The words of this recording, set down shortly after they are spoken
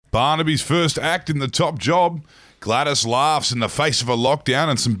Barnaby's first act in the top job. Gladys laughs in the face of a lockdown,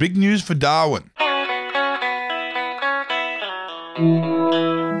 and some big news for Darwin.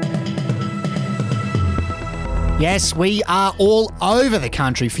 Yes, we are all over the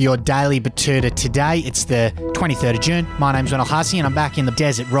country for your daily Batuta today. It's the 23rd of June. My name's Wendell Hussey, and I'm back in the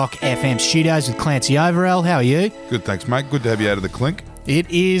Desert Rock FM studios with Clancy Overell. How are you? Good, thanks, mate. Good to have you out of the clink.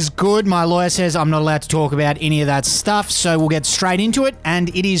 It is good. My lawyer says I'm not allowed to talk about any of that stuff, so we'll get straight into it. And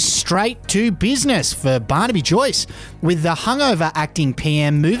it is straight to business for Barnaby Joyce, with the hungover acting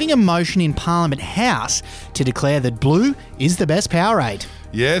PM moving a motion in Parliament House to declare that blue is the best Powerade.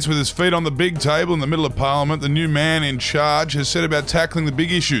 Yes, with his feet on the big table in the middle of Parliament, the new man in charge has set about tackling the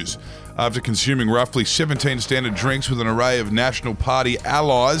big issues. After consuming roughly 17 standard drinks with an array of National Party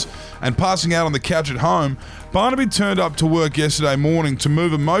allies and passing out on the couch at home, Barnaby turned up to work yesterday morning to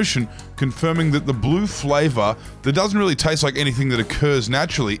move a motion confirming that the blue flavour that doesn't really taste like anything that occurs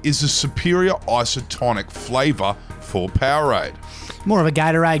naturally is a superior isotonic flavour for Powerade. More of a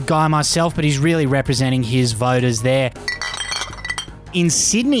Gatorade guy myself, but he's really representing his voters there. In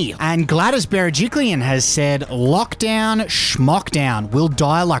Sydney, and Gladys Berejiklian has said, lockdown, schmockdown, we'll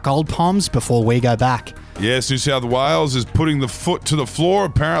die like old poms before we go back. Yes, New South Wales is putting the foot to the floor,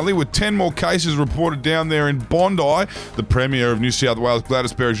 apparently, with 10 more cases reported down there in Bondi. The Premier of New South Wales,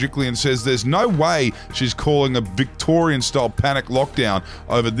 Gladys Berejiklian, says there's no way she's calling a Victorian-style panic lockdown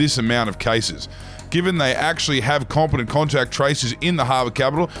over this amount of cases. Given they actually have competent contact tracers in the harbour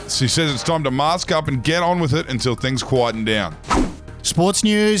capital, she says it's time to mask up and get on with it until things quieten down. Sports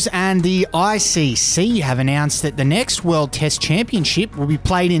news, and the ICC have announced that the next World Test Championship will be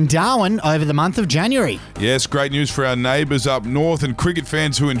played in Darwin over the month of January. Yes, great news for our neighbours up north and cricket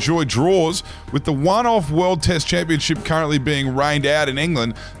fans who enjoy draws. With the one-off World Test Championship currently being rained out in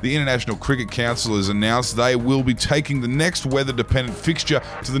England, the International Cricket Council has announced they will be taking the next weather-dependent fixture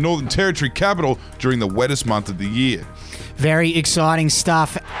to the Northern Territory capital during the wettest month of the year. Very exciting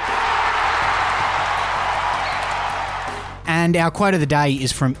stuff. And our quote of the day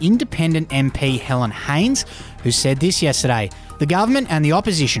is from Independent MP Helen Haynes, who said this yesterday. The government and the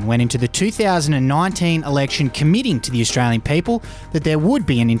opposition went into the 2019 election committing to the Australian people that there would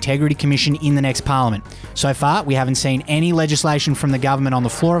be an integrity commission in the next parliament. So far, we haven't seen any legislation from the government on the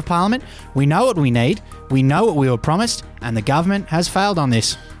floor of parliament. We know what we need, we know what we were promised, and the government has failed on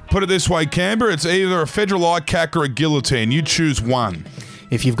this. Put it this way, Canberra, it's either a federal ICAC or a guillotine. You choose one.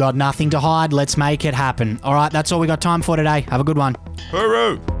 If you've got nothing to hide, let's make it happen. All right, that's all we got time for today. Have a good one.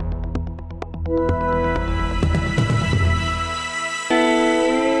 Hooroo!